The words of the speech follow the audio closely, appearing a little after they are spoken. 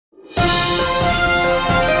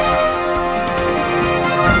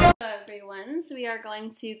are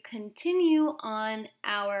going to continue on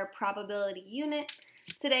our probability unit.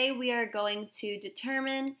 Today we are going to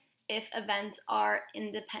determine if events are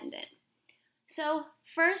independent. So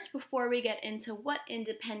first, before we get into what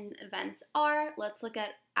independent events are, let's look at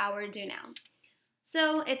our do now.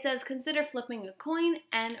 So it says consider flipping a coin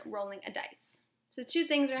and rolling a dice. So two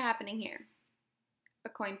things are happening here. A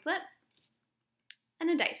coin flip and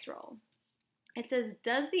a dice roll. It says,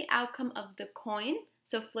 does the outcome of the coin,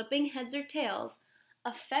 so flipping heads or tails,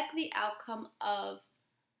 affect the outcome of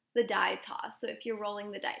the die toss? So if you're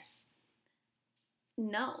rolling the dice.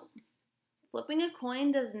 No. Flipping a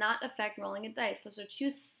coin does not affect rolling a dice. Those are two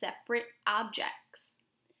separate objects.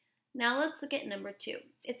 Now let's look at number 2.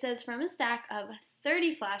 It says from a stack of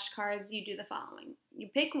 30 flashcards, you do the following. You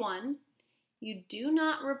pick one, you do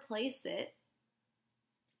not replace it,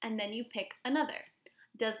 and then you pick another.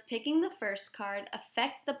 Does picking the first card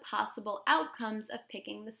affect the possible outcomes of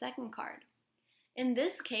picking the second card? In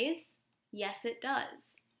this case, yes it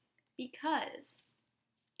does. Because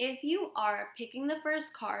if you are picking the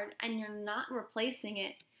first card and you're not replacing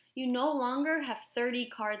it, you no longer have 30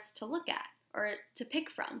 cards to look at or to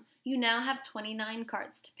pick from. You now have 29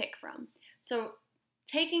 cards to pick from. So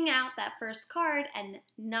taking out that first card and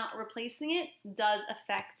not replacing it does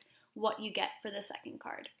affect what you get for the second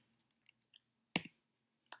card.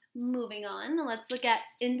 Moving on, let's look at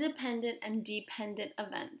independent and dependent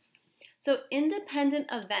events. So independent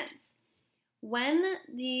events, when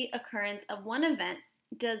the occurrence of one event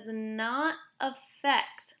does not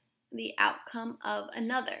affect the outcome of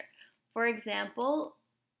another. For example,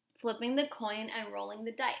 flipping the coin and rolling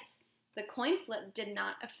the dice. The coin flip did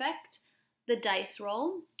not affect the dice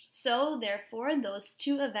roll, so therefore those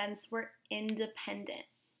two events were independent.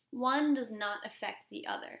 One does not affect the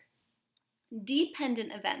other.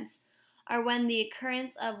 Dependent events are when the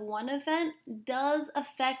occurrence of one event does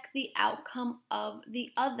affect the outcome of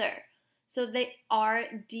the other. So they are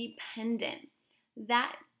dependent.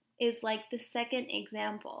 That is like the second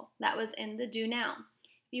example that was in the do now.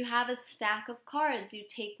 If you have a stack of cards, you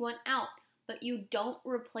take one out, but you don't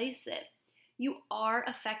replace it. You are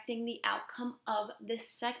affecting the outcome of the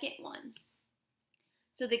second one.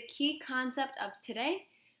 So the key concept of today,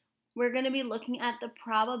 we're going to be looking at the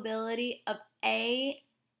probability of A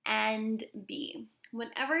and B.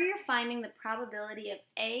 Whenever you're finding the probability of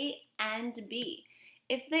A and B,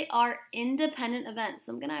 if they are independent events,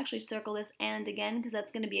 so I'm going to actually circle this and again because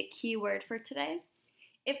that's going to be a key word for today.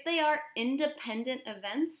 If they are independent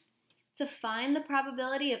events, to find the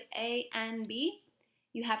probability of A and B,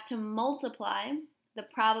 you have to multiply the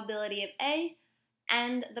probability of A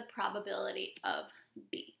and the probability of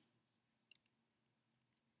B.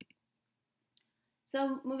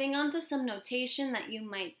 So moving on to some notation that you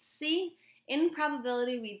might see. In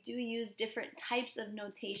probability, we do use different types of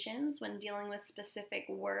notations when dealing with specific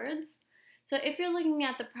words. So if you're looking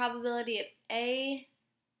at the probability of A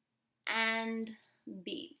and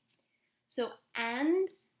B. So and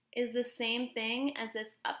is the same thing as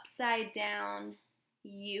this upside down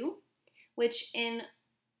U, which in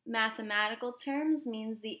mathematical terms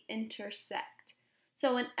means the intersect.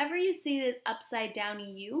 So whenever you see this upside down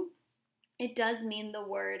U, it does mean the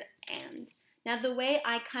word and. Now the way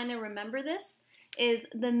I kind of remember this is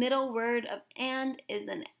the middle word of and is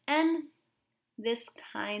an N. This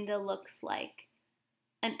kind of looks like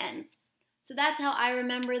an N. So that's how I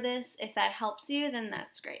remember this. If that helps you, then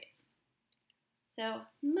that's great. So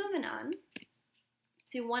moving on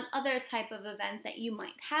to one other type of event that you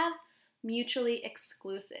might have, mutually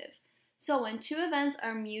exclusive. So when two events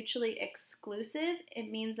are mutually exclusive,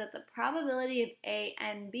 it means that the probability of A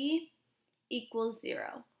and B equals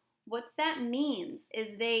 0. What that means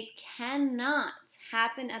is they cannot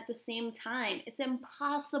happen at the same time. It's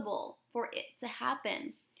impossible for it to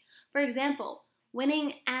happen. For example,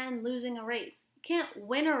 winning and losing a race. You can't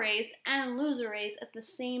win a race and lose a race at the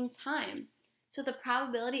same time. So the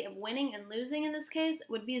probability of winning and losing in this case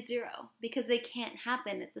would be 0 because they can't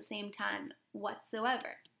happen at the same time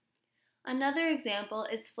whatsoever. Another example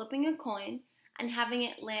is flipping a coin and having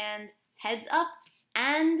it land heads up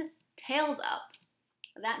and tails up.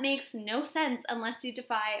 That makes no sense unless you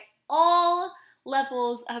defy all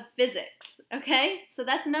levels of physics, okay? So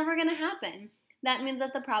that's never going to happen. That means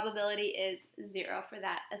that the probability is 0 for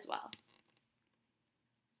that as well.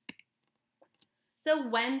 So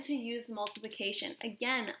when to use multiplication?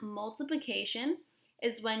 Again, multiplication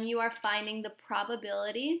is when you are finding the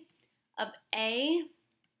probability of A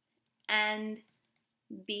and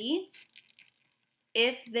B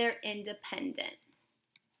if they're independent.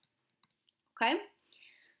 Okay?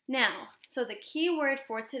 Now, so the key word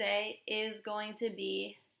for today is going to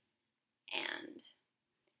be and.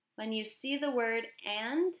 When you see the word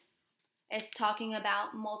and, it's talking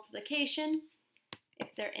about multiplication if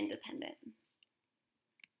they're independent.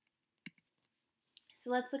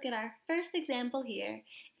 So let's look at our first example here.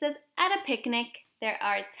 It says, at a picnic, there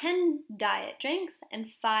are 10 diet drinks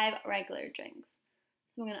and 5 regular drinks.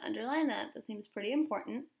 So I'm going to underline that. That seems pretty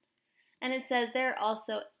important. And it says there are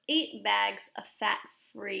also 8 bags of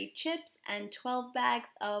fat-free chips and 12 bags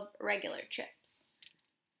of regular chips.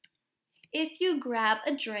 If you grab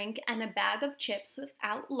a drink and a bag of chips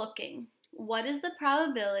without looking, what is the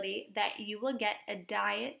probability that you will get a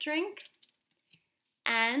diet drink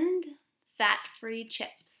and fat-free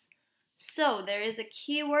chips? So there is a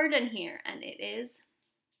key word in here, and it is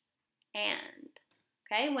and.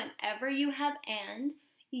 Okay, whenever you have and,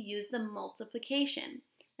 you use the multiplication.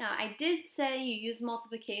 Now, I did say you use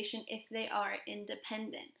multiplication if they are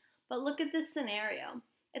independent, but look at this scenario.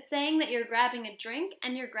 It's saying that you're grabbing a drink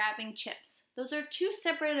and you're grabbing chips. Those are two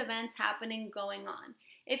separate events going on.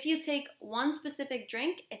 If you take one specific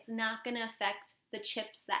drink, it's not going to affect the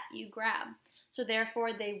chips that you grab. So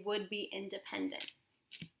therefore, they would be independent.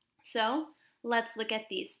 So let's look at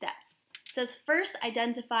these steps. It says first,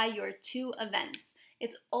 identify your 2 events.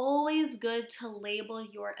 It's always good to label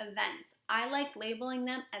your events. I like labeling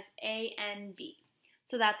them as A and B.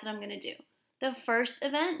 So that's what I'm going to do. The first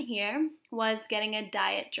event here was getting a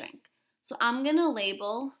diet drink. So I'm going to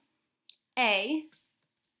label A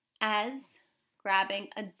as grabbing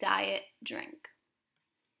a diet drink.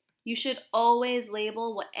 You should always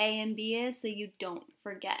label what A and B is so you don't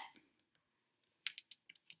forget.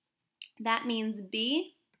 That means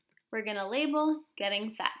B, we're going to label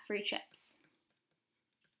getting fat-free chips.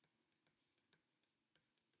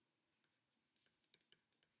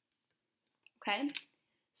 Okay,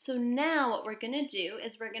 so now what we're going to do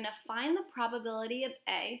is we're going to find the probability of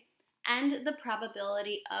A and the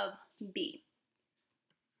probability of B.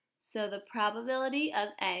 So the probability of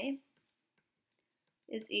A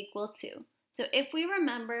is equal to. So if we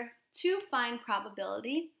remember to find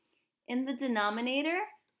probability, in the denominator,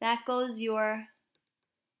 that goes your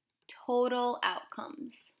total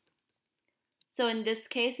outcomes. So in this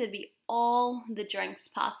case, it'd be all the drinks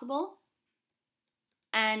possible.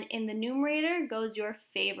 And in the numerator goes your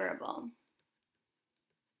favorable.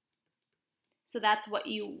 So that's what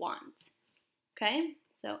you want. Okay,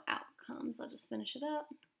 so outcomes, I'll just finish it up.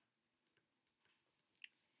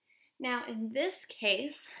 Now in this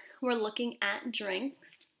case, we're looking at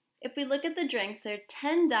drinks. If we look at the drinks, there are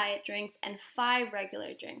 10 diet drinks and 5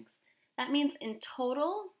 regular drinks. That means in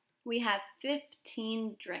total, we have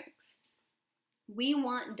 15 drinks. We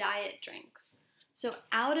want diet drinks. So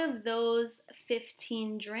out of those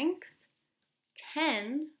 15 drinks,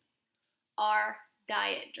 10 are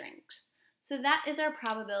diet drinks. So that is our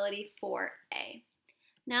probability for A.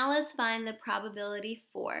 Now let's find the probability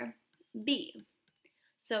for B.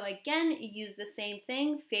 So again, you use the same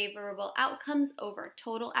thing, favorable outcomes over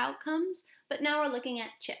total outcomes, but now we're looking at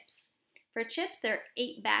chips. For chips, there are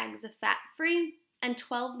 8 bags of fat-free and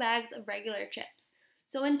 12 bags of regular chips.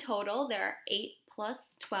 So in total, there are 8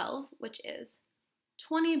 plus 12, which is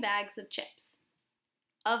 20 bags of chips.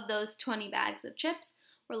 Of those 20 bags of chips,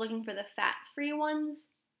 we're looking for the fat-free ones.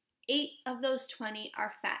 8 of those 20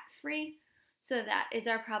 are fat-free, so that is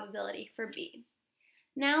our probability for B.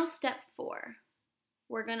 Now step 4.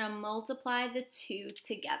 We're going to multiply the 2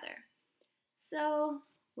 together. So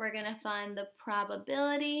we're going to find the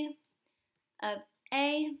probability of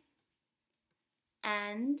A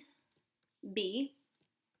and B.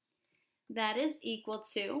 That is equal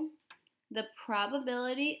to the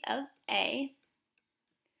probability of A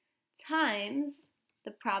times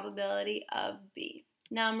the probability of B.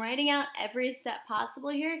 Now I'm writing out every step possible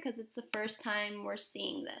here because it's the first time we're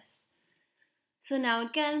seeing this. So now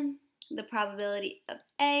again, the probability of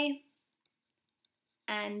A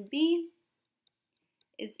and B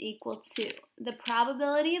is equal to, the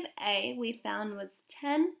probability of A we found was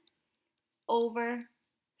 10 over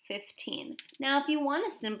 15. Now if you want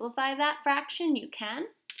to simplify that fraction, you can,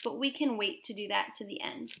 but we can wait to do that to the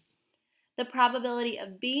end. The probability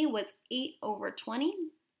of B was 8 over 20.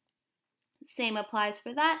 Same applies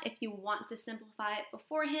for that. If you want to simplify it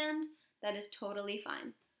beforehand, that is totally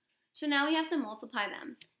fine. So now we have to multiply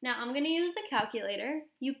them. Now I'm going to use the calculator.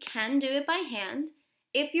 You can do it by hand.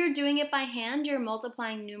 If you're doing it by hand, you're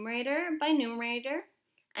multiplying numerator by numerator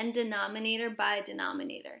and denominator by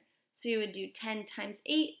denominator. So you would do 10 times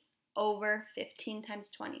 8 over 15 times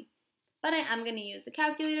 20. But I am going to use the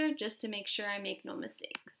calculator just to make sure I make no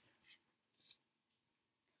mistakes.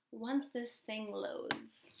 Once this thing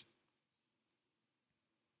loads.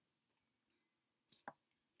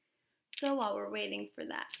 So while we're waiting for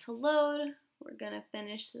that to load, we're going to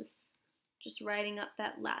finish this just writing up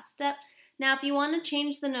that last step. Now, if you want to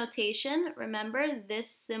change the notation, remember this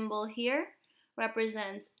symbol here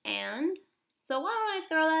represents and. So why don't I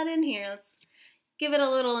throw that in here? Let's give it a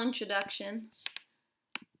little introduction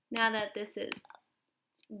now that this is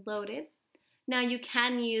loaded. Now you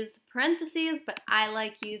can use parentheses, but I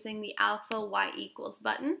like using the alpha y equals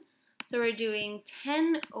button. So we're doing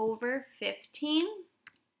 10 over 15.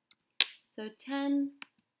 So 10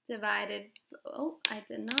 divided, oh, I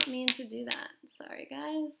did not mean to do that. Sorry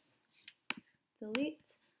guys.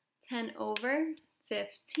 Delete. 10 over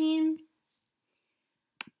 15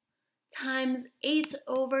 times 8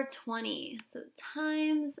 over 20. So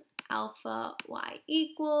times alpha y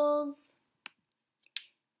equals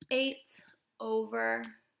 8 over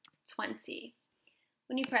 20.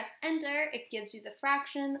 When you press enter, it gives you the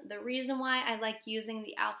fraction. The reason why I like using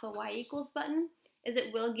the alpha y equals button is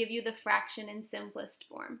it will give you the fraction in simplest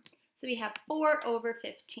form. So we have 4 over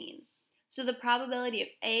 15. So the probability of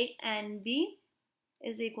A and B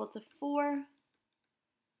is equal to 4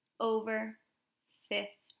 over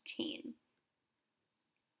 15.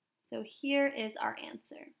 So here is our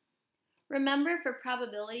answer. Remember, for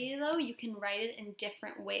probability though, you can write it in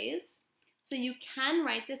different ways. So you can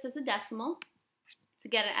write this as a decimal. To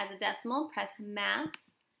get it as a decimal, press math,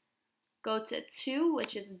 go to 2,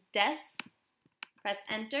 which is des, press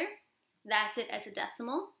enter. That's it as a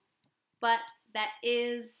decimal, but that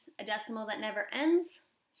is a decimal that never ends,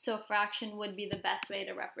 so fraction would be the best way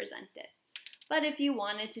to represent it. But if you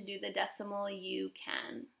wanted to do the decimal, you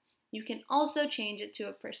can. You can also change it to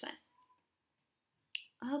a percent.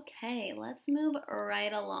 Okay, let's move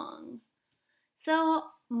right along. So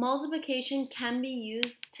multiplication can be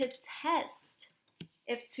used to test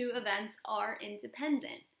if two events are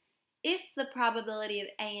independent. If the probability of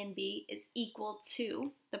A and B is equal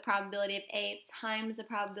to the probability of A times the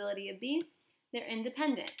probability of B, they're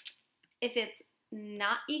independent. If it's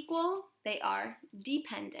not equal, they are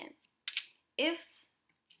dependent. If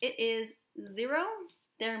it is 0,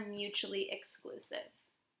 they're mutually exclusive.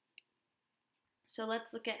 So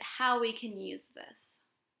let's look at how we can use this.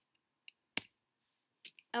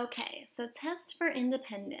 Okay, so test for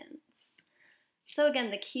independence. So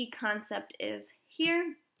again, the key concept is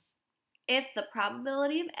here, if the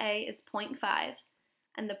probability of A is 0.5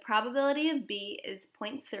 and the probability of B is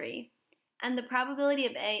 0.3 and the probability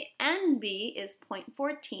of A and B is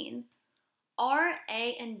 0.14, are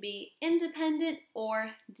A and B independent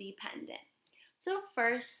or dependent? So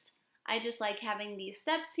first, I just like having these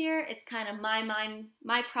steps here. It's kind of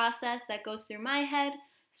my process that goes through my head.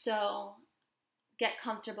 So get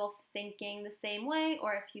comfortable thinking the same way,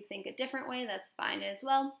 or if you think a different way, that's fine as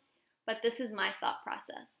well. But this is my thought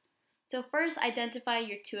process. So first, identify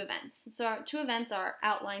your two events. So our two events are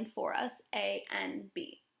outlined for us, A and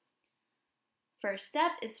B. First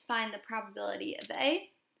step is find the probability of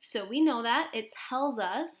A. So we know that. It tells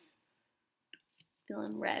us,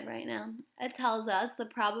 feeling red right now, it tells us the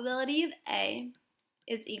probability of A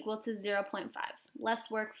is equal to 0.5.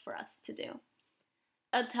 Less work for us to do.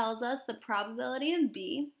 It tells us the probability of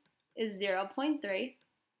B is 0.3.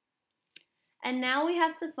 And now we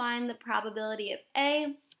have to find the probability of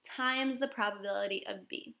A times the probability of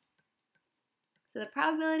B. So the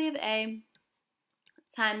probability of A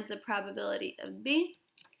times the probability of B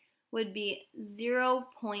would be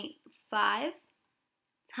 0.5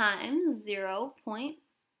 times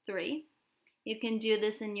 0.3. You can do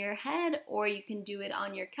this in your head or you can do it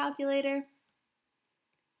on your calculator.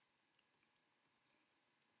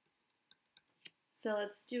 So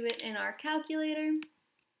let's do it in our calculator.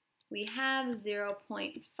 We have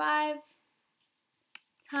 0.5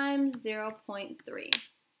 times 0.3.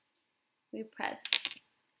 We press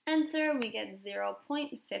enter, we get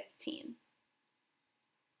 0.15.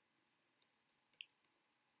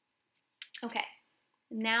 Okay,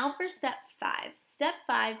 now for step 5. Step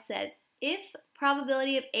 5 says if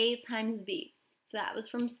probability of A times B, so that was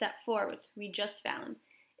from step 4, which we just found,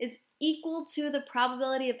 is equal to the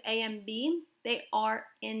probability of A and B, they are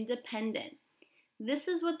independent. This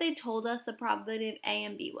is what they told us the probability of A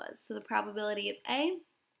and B was. So the probability of A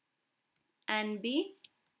and B,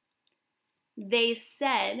 they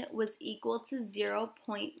said was equal to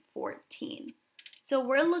 0.14. So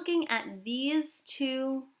we're looking at these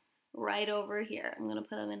two right over here. I'm going to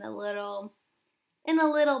put them in a little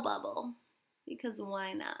bubble because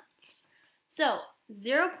why not? So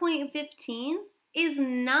 0.15 is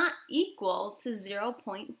not equal to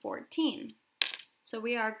 0.14. So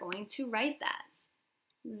we are going to write that.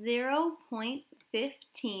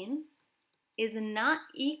 0.15 is not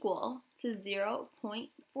equal to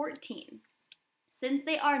 0.14. Since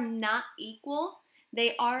they are not equal,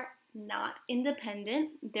 they are not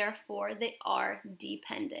independent, therefore they are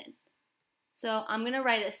dependent. So I'm going to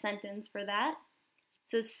write a sentence for that.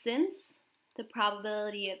 So since the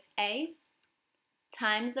probability of A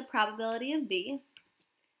times the probability of B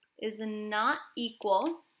is not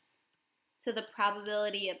equal to the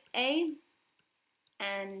probability of A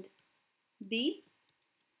and B,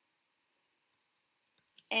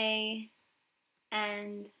 A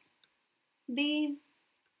and B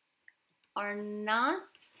are not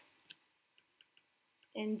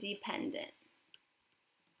independent,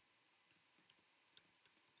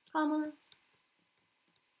 comma,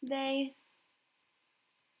 they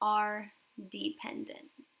are dependent.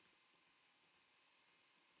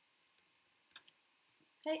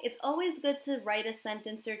 Okay, it's always good to write a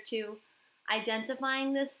sentence or two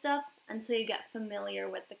identifying this stuff until you get familiar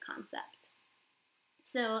with the concept.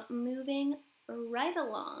 So moving right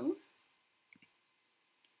along,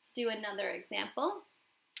 let's do another example.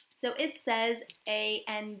 So it says A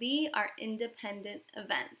and B are independent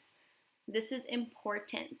events. This is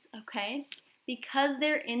important, okay? Because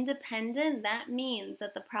they're independent, that means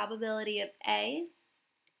that the probability of A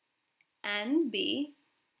and B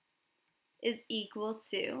is equal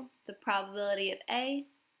to the probability of A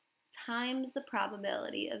times the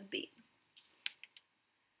probability of B.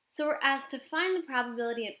 So we're asked to find the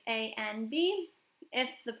probability of A and B if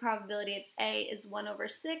the probability of A is 1 over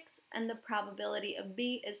 6 and the probability of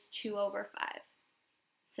B is 2 over 5.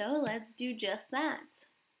 So let's do just that.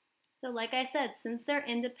 So like I said, since they're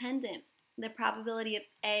independent, the probability of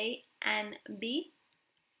A and B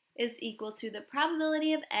is equal to the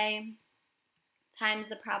probability of A times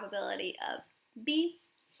the probability of B.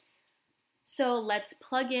 So let's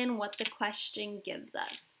plug in what the question gives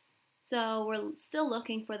us. So we're still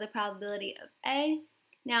looking for the probability of A.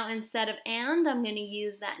 Now instead of and, I'm going to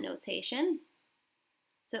use that notation.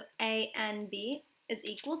 So A and B is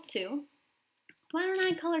equal to, why don't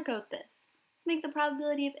I color code this? Let's make the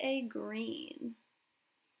probability of A green.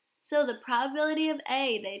 So the probability of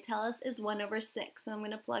A, they tell us, is 1 over 6. So I'm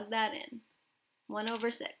going to plug that in. 1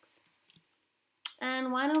 over 6.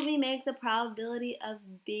 And why don't we make the probability of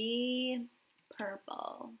B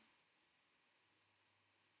purple?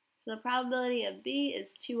 So the probability of B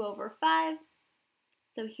is 2 over 5.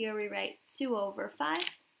 So here we write 2 over 5.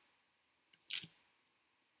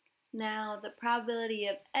 Now the probability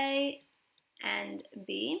of A and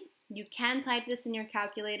B, you can type this in your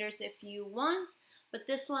calculators if you want, but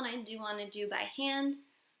this one I do want to do by hand.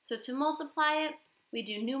 So to multiply it, we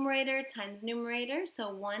do numerator times numerator,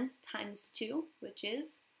 so 1 times 2, which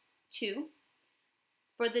is 2.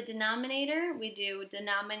 For the denominator, we do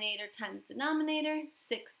denominator times denominator.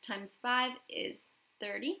 6 times 5 is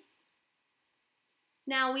 30.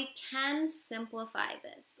 Now we can simplify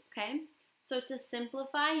this, okay? So to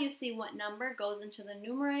simplify, you see what number goes into the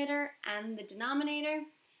numerator and the denominator,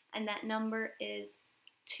 and that number is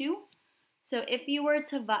 2. So if you were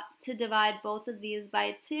to divide both of these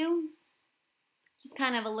by 2, just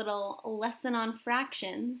kind of a little lesson on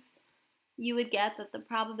fractions, you would get that the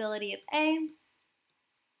probability of A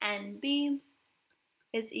and B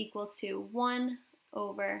is equal to 1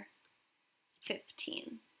 over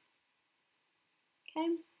 15. Okay?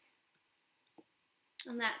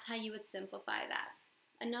 And that's how you would simplify that.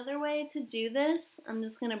 Another way to do this, I'm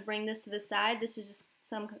just going to bring this to the side. This is just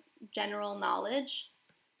some general knowledge.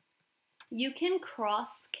 You can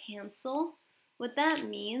cross cancel. What that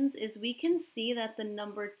means is we can see that the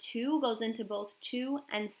number 2 goes into both 2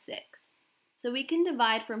 and 6. So we can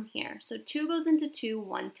divide from here. So 2 goes into 2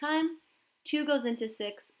 one time, 2 goes into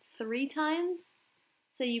 6 3 times.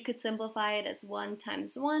 So you could simplify it as 1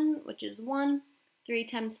 times 1, which is 1, 3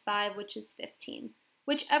 times 5, which is 15.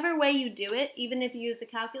 Whichever way you do it, even if you use the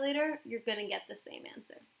calculator, you're going to get the same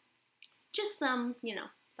answer. Just some,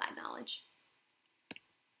 side knowledge.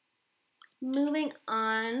 Moving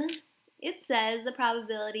on, it says the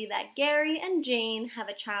probability that Gary and Jane have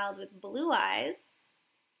a child with blue eyes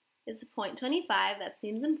is 0.25. That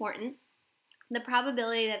seems important. The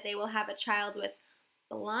probability that they will have a child with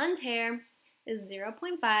blonde hair is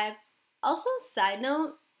 0.5. Also, side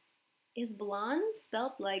note, is blonde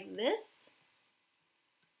spelled like this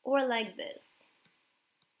or like this?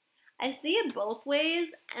 I see it both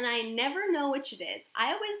ways, and I never know which it is.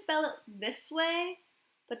 I always spell it this way,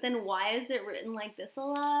 but then why is it written like this a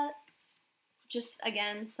lot? Just,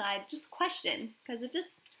 again, just question, because it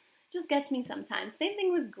just gets me sometimes. Same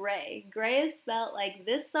thing with gray. Gray is spelled like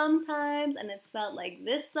this sometimes, and it's spelled like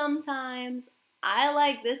this sometimes. I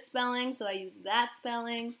like this spelling, so I use that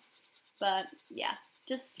spelling. But, yeah,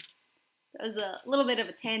 that was a little bit of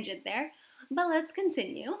a tangent there. But let's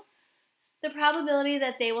continue. The probability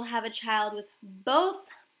that they will have a child with both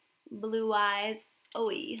blue eyes,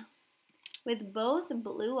 oi, with both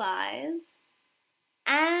blue eyes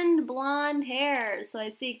and blonde hair. So I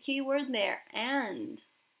see a key word there, and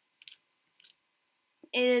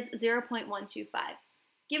is 0.125.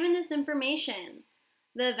 Given this information,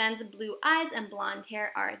 the events blue eyes and blonde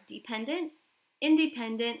hair are dependent,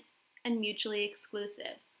 independent, and mutually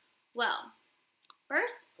exclusive. Well,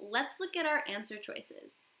 first, let's look at our answer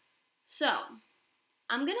choices. So,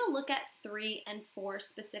 I'm going to look at 3 and 4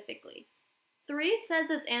 specifically. 3 says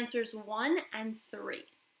it's answers 1 and 3.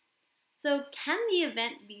 So, can the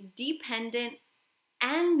event be dependent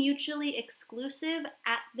and mutually exclusive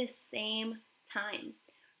at the same time?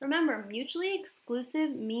 Remember, mutually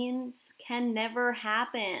exclusive means can never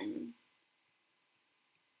happen.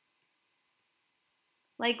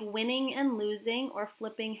 Like winning and losing or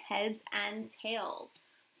flipping heads and tails.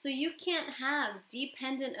 So you can't have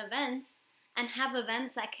dependent events and have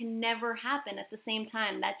events that can never happen at the same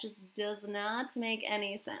time. That just does not make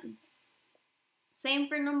any sense. Same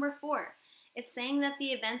for number 4. It's saying that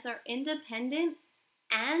the events are independent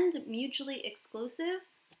and mutually exclusive.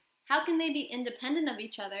 How can they be independent of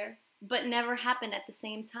each other but never happen at the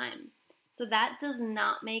same time? So that does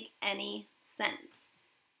not make any sense.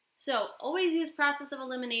 So always use process of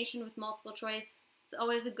elimination with multiple choice. It's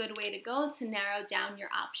always a good way to go to narrow down your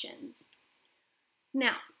options.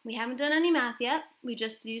 Now, we haven't done any math yet. We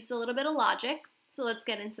just used a little bit of logic. So let's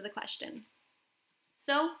get into the question.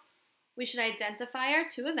 So we should identify our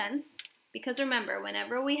 2 events because remember,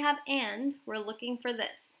 whenever we have and, we're looking for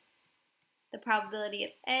this. The probability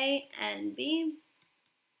of A and B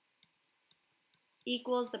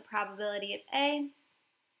equals the probability of A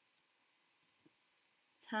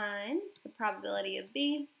times the probability of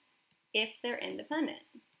B if they're independent.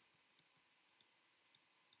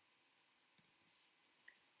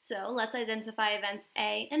 So let's identify events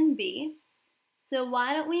A and B. So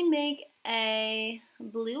why don't we make A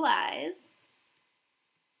blue eyes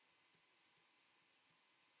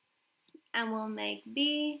and we'll make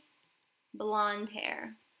B blonde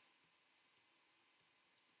hair.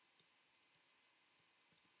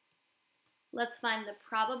 Let's find the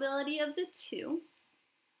probability of the 2.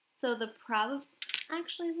 So the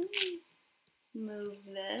actually, let me move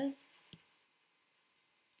this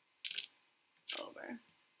over.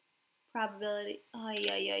 Probability,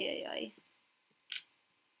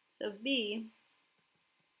 So B,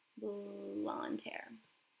 blonde hair.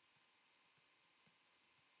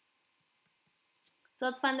 So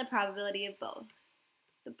let's find the probability of both.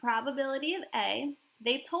 The probability of A,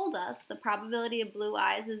 they told us the probability of blue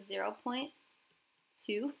eyes is 0.25.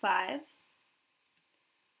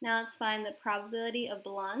 Now let's find the probability of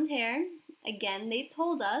blonde hair. Again, they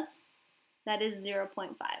told us that is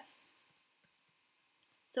 0.5.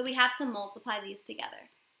 So we have to multiply these together.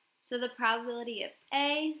 So the probability of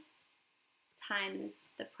A times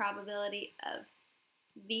the probability of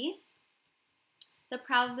B. The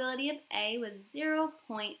probability of A was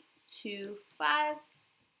 0.25.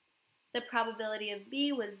 The probability of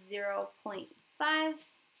B was 0.5.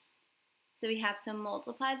 So we have to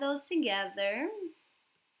multiply those together.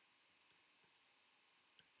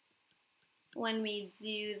 When we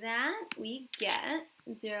do that, we get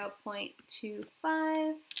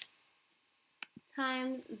 0.25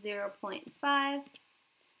 times 0.5.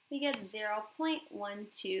 We get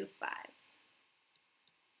 0.125.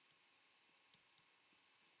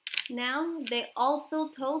 Now, they also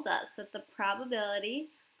told us that the probability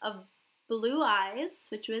of blue eyes,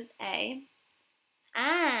 which was A,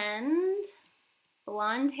 and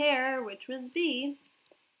blonde hair, which was B,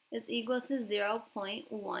 is equal to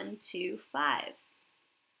 0.125.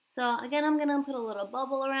 So again, I'm going to put a little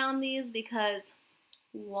bubble around these because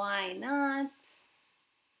why not?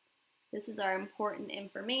 This is our important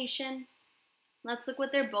information. Let's look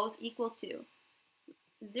what they're both equal to.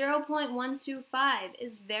 0.125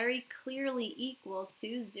 is very clearly equal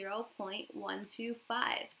to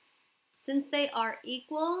 0.125. Since they are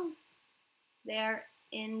equal, they're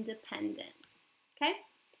independent. Okay?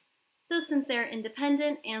 So since they're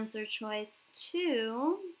independent, answer choice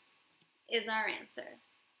 2 is our answer.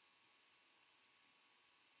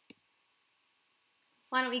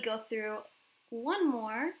 Why don't we go through one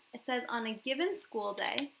more? It says on a given school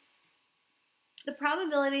day, the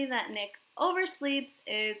probability that Nick oversleeps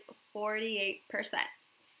is 48%.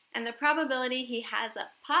 And the probability he has a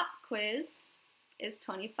pop quiz is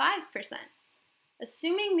 25%.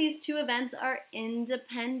 Assuming these 2 events are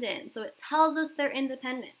independent, so it tells us they're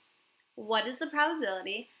independent. What is the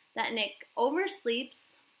probability that Nick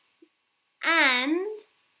oversleeps and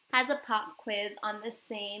has a pop quiz on the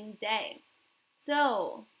same day?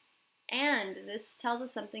 So, and this tells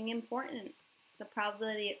us something important. the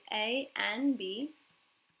probability of A and B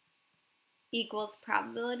equals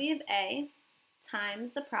probability of A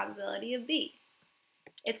times the probability of B.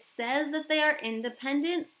 It says that they are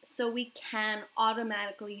independent, so we can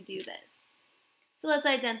automatically do this. So let's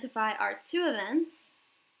identify our two events.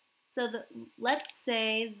 So let's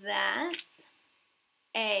say that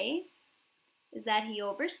A is that he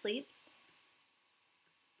oversleeps,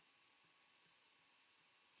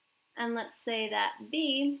 and let's say that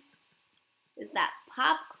B is that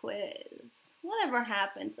pop quiz. Whatever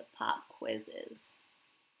happened to pop quizzes?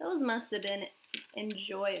 Those must have been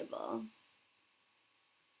enjoyable.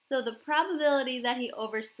 So the probability that he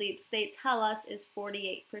oversleeps, they tell us, is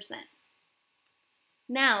 48%.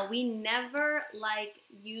 Now, we never like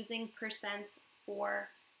using percents for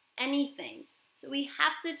anything. So we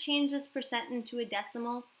have to change this percent into a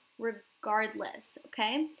decimal regardless,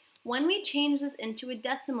 okay? When we change this into a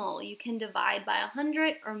decimal, you can divide by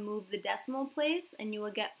 100 or move the decimal place and you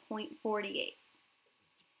will get 0.48.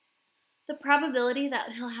 The probability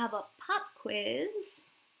that he'll have a pop quiz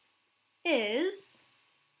is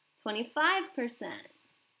 25%.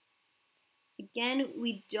 Again,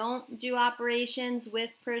 we don't do operations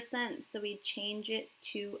with percent, so we change it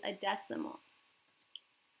to a decimal.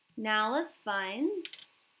 Now let's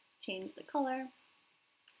change the color.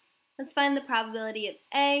 Let's find the probability of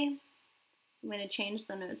A. I'm going to change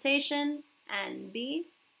the notation, and B.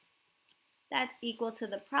 That's equal to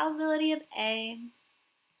the probability of A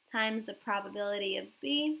times the probability of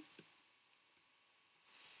B.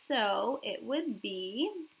 So it would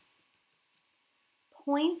be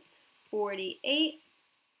 0.48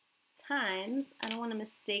 times, I don't want to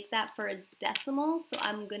mistake that for a decimal, so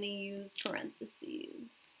I'm going to use parentheses.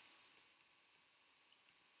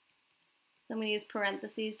 So I'm going to use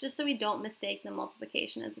parentheses just so we don't mistake the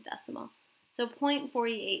multiplication as a decimal. So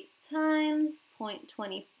 0.48 times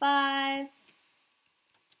 0.25.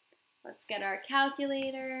 Let's get our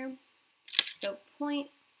calculator. So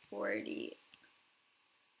 0.48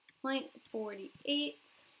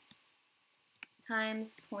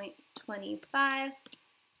 times 0.25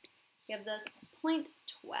 gives us 0.12.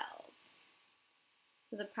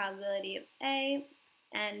 So the probability of A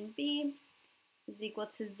and B is equal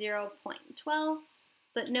to 0.12.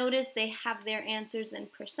 But notice they have their answers in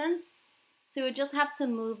percents. So we just have to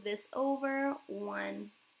move this over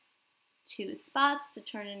 2 spots to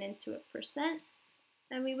turn it into a percent.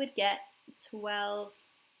 And we would get 12%.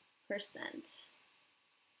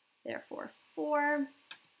 Therefore, 4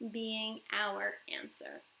 being our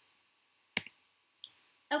answer.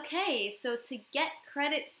 Okay, so to get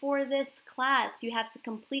credit for this class, you have to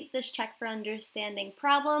complete this check for understanding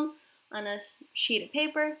problem on a sheet of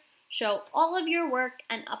paper, show all of your work,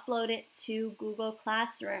 and upload it to Google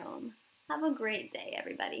Classroom. Have a great day,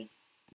 everybody.